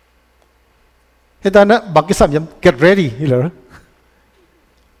hedana Pakistan yam get ready hilor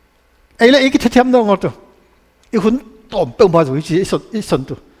ai le ki thatem no ngor tu I hun tom pe ma zo chi son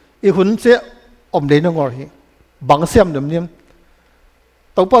tu I hun se om le no ngor hi bang siam nam niam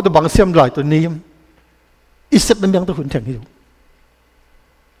tàu pa tu bang siam lại tu niam isep nam tu hun thang hi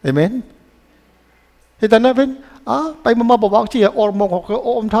amen thì ta nói bên bay mà bảo bảo chi or mong hoặc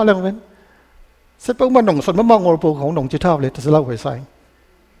ôm thao lên bên sẽ bỗng mà nòng sồn mà mong ngồi bộ không nòng chỉ thao lên ta sẽ lau về sai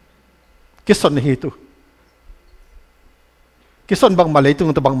cái sồn hi tu cái sồn bằng mà lấy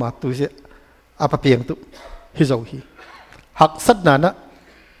tu ta bằng mà tu sẽ apa piang tu hi zo hi hak sat na na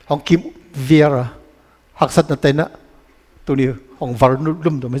hong kim viera hak sat na te na tu ni hong var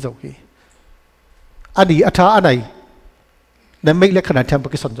lum tu mới zo hi ani atha anai nên mấy lẽ khả năng thêm một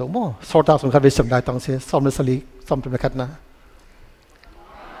cái sản phẩm mà sau đó chúng ta về sầm đại tăng sẽ xong lên xử lý xong rồi khát na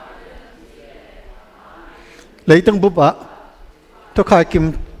lấy từng bút ạ tôi khai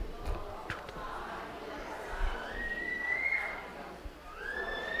kim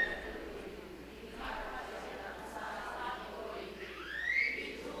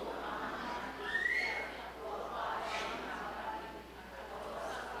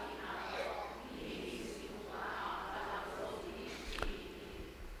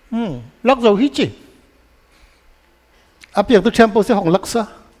lắc dầu hít chỉ áp dụng tu temple sẽ hỏng lắc sa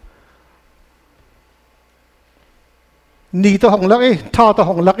ni tu hỏng lắc ấy tha tu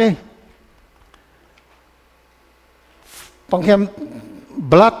hỏng lắc ấy bằng hem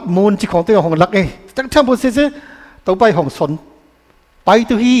blood moon chỉ còn tu hỏng lắc ấy chắc temple sẽ tàu bay hỏng sồn bay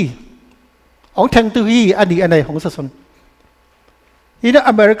tu hi ông thằng tu hi anh này hỏng sồn hi đó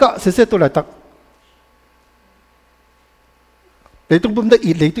America sẽ tu lại tắc lấy tung bấm đã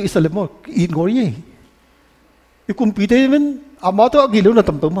ít lấy tu Israel mà ít ngồi gì cái cùng bị thế mình mà tôi nghĩ lúc nào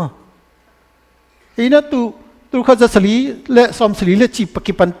tầm tầm mà ý nó tu khai ra xử lý lệ xóm xử lý lệ chỉ bậc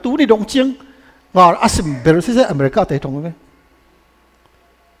kipan tu đi đông chiang ngài asim beri sẽ America tới trong cái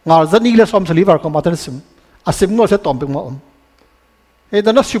ngài dẫn đi lệ xóm xử lý vào công ty asim ngồi sẽ tóm được mà ý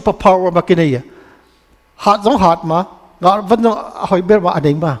đó nó super power mà cái này hạt giống hạt mà ngài vẫn hỏi biết mà anh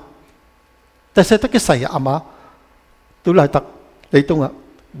ấy màแต่sẽ tất cái sai mà tu lại tắc lấy tung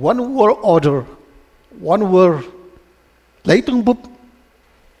one world order one world lấy tung bút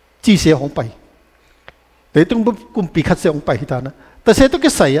chỉ sẽ không phải lấy tung bút cũng bị khát sẽ không phải ta nữaแต่sẽ tất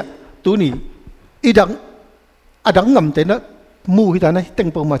cái sai tu ni ít đắng ngầm thế nó mù ta này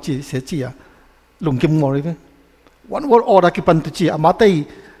tiếng bông mà chỉ sẽ chỉ lùng kim ngồi đấy one world order cái phần tu chỉ mà tay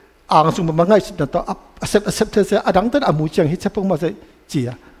ang sung mà ngay đó to accept thế sẽ đắng tới mù chẳng hết sẽ bông mà sẽ chỉ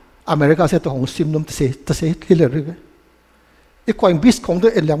America sẽ tu hồng sim nôm ta sẽ Hillary cái cái quan bisของตั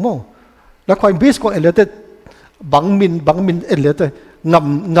วเองแล้วมั้งแล้วความbisของเองแล้วแต่บังมินเองแล้วแต่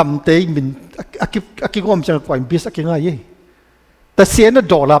งำเตยมินอากิงอมจังความbisอากิง่ายยี่แต่เสียน่ะ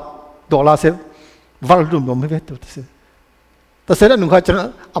ดอลลาร์เสียวอลลุ่มไม่เว้ยตัวเสียแต่เสียน่ะหนุ่มเขาจัง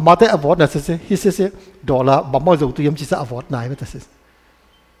อามาเตอวอร์ดน่ะเสียฮิเสียดอลลาร์บัมมาจะตัวยังจีซ่าอวอร์ดไหนเว้ยแต่เสีย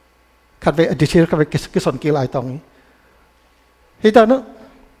คัดไปดิเชอร์คัดไปกิสอนเกลายตองนี้เฮ้ยตอนนั้น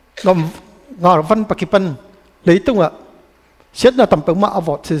งานวันปักกิปันเลยตรงxét là tầm bậc mà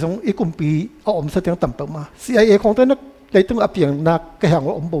avot sử dụng ít cùng bị ông sẽ tiếng tầm bậc mà CIA không tới nó lấy tung áp dụng là cái hàng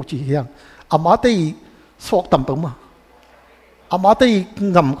của ông bầu chỉ hàng mà tới sọc tầm bậc mà tới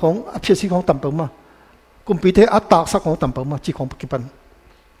ngầm không áp dụng không tầm bậc mà cùng bị thế áp tạc sắc không tầm bậc mà chỉ không kịp bằng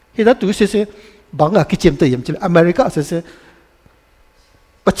thì đó tụi sẽ bằng cái chiếm tới yếm chỉ America sẽ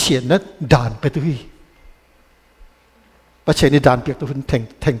bắt triển nó đànไปtụi bắt triển nó đàn việc tụi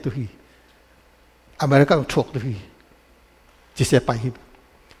thành tụi America cũng thuộc tụi chỉ sẽ phải hiểu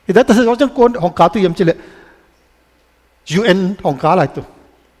thì đó là trong quân Hồng Kông tôi yếm chỉ là UN Hồng Kông lại tu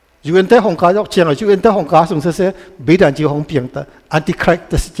UN tới Hồng Kông chẳng là UN tới Hông Kông xong sẽ bị đàn chịu Hồng Biang ta anti-crack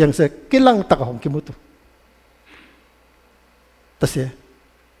ta chẳng sẽ cái lăng tắc Hồng Kim tu ta sẽ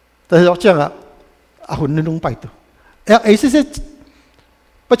chẳng là hồn nên nung bài tu ấy sẽ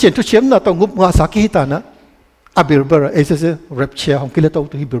bắt chuyện tu chiếm là tàu ngục ngã sát kia ta na Bilber ấy sẽ rapture Hồng Kim tu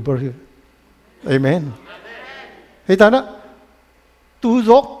hi Bilber amen hay ta na tu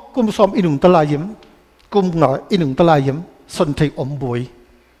dốc cũng xóm inung ta lại yếm cũng nói inung ta lại yếm sân thầy ôm bụi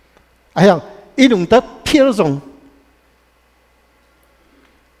ai hằng inung ta phiêu rong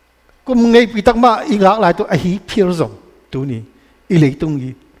cũng ngay bị tắc mà ý ngạc lại tu ai phiêu rong tu ni ý lấy tung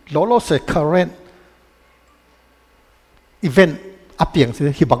gì lo sẽ current event áp dụng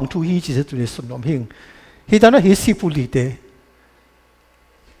sẽ hi bằng thu hi chỉ sẽ tu ni sân nom hình hi ta nói hi Siphu li te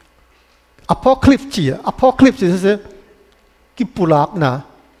apocalypse sẽ cái pulak na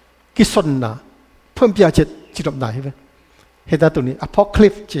cái son na phơm bia chết chỉ động này vậy hiện tại tụi này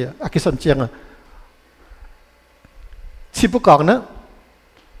apocalypse chỉ cái son chiang à chỉ bốc còng nữa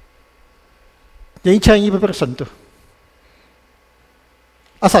những trang như vậy son tu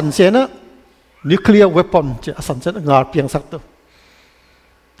sản xe nữa nuclear weapon chỉ sản xe ngả piang sắc tu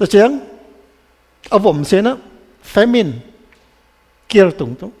tu chiang ở vùng xe nữa famine kia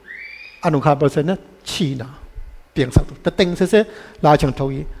tung tu anh không khai xe nữa China piang sắc tuแต่ tính sẽ là chẳng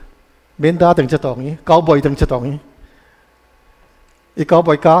thôi miền Đà từng chất tòng cao bồi từng chất tòng ý cao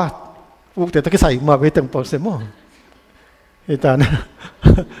bồi cá vụ để cái sải mà về từng bao xem mà hiện tại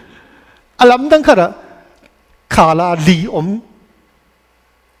làm đăng khá khá là lý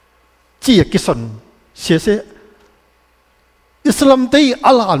chỉ cái sân sẽ Islam tây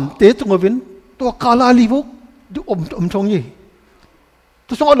Alan tây tụi mình tôi khá là lý vô trong gì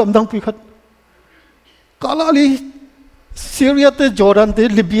tôi xong làm đăng bị khát khá là lý Syria te Jordan te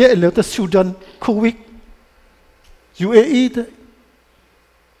Libya ele te Sudan Kuwait UAE te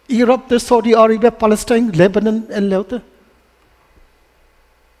Europe te Saudi Arabia Palestine Lebanon ele te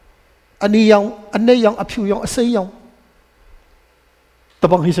anh yang apiu yang asai yang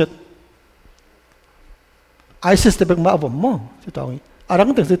tabang hiset ISIS te bang ma avom mo sitawi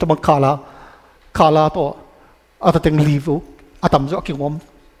arang te tabang kala to atateng livu atam zo kingom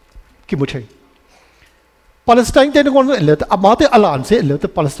kimuthei Palestine te ngon ele te amate alan se ele te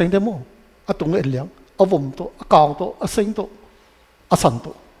Palestine te mo atung ele yang ở vùng tổ ở cao tổ ở sinh tổ ở sân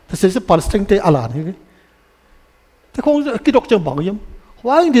tổ thế sẽ Palestine thế alan hi thế không cái đọc trong bảng yếm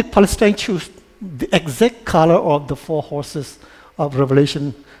why did Palestine choose the exact color of the four horses of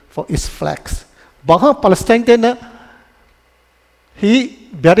Revelation for its flags bảng Palestine thế nè hi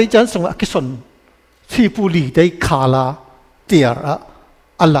beri jan song akison Siphu li dei khala tiar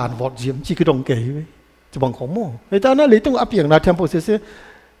alan vot jim chi ki dong keจะบังของมั่วไอ้ตอนนั้นเลยต้องอัพอย่างนาเทมโพเซส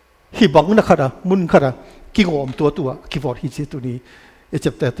ฮิบังนักขะมุนขะกิงอมตัวกิวอดฮิจิตัวนี้ไอ้เจ็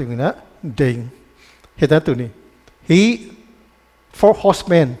บแต่ตัวนี้นะเด้งเห็นตัวนี้ he four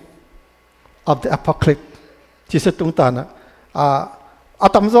horsemen of the apocalypse ที่สุดตรงตานะ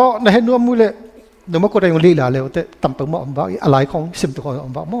ตำโซในเห็นนัวมูเลยนัวมันก็ได้ยังลีลาเลยแต่ตำตัวมันอมบ้าอะไรของซิมตัวของอ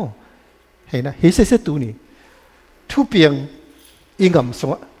มบ้ามั่วเห็นนะเฮเซตัวนี้ทุเปียงอิงกำสง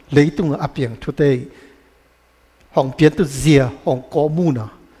เลยต้องอัพอย่างทุเตยห้องเปลี่ยนตัวเสียห้องกอมูนะ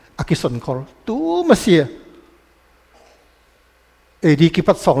อากิสนคอร์ตัวมาเสียดีกิ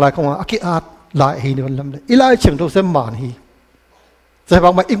ปัดสองลายของอากิอาร์ลายฮีนี่มันลำเลยอีลายเฉียงตัวเส้นบานฮีจะบอ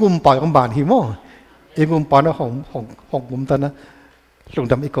กมาอีกุมปล่อยของบานฮีมั้งอีกุมปล่อยนะห้องมุมตอนนั้นลง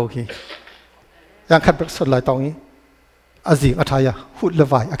ดำอีกโกฮียังขัดประสนลายตรงนี้อาจิงอัธยาหุ่นละ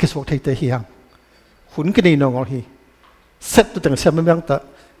วายอากิสวกเทเตฮียังหุ่นกันนี่น้องฮีเซตตัวแต่งเสียไม่ยังแต่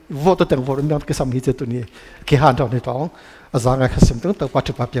voteตัวแต่ง vote ไม่ยังก็สำคัญตัวนี้กี่หันตอนนี้ต้องอาจารย์ก็สิ่งตั้งแต่ปัจ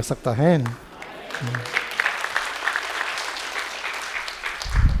จุบันเพียงสักแต่เห็น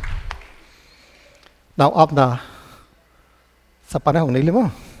now up นะสัปดาห์ของนี้เลยมั้ง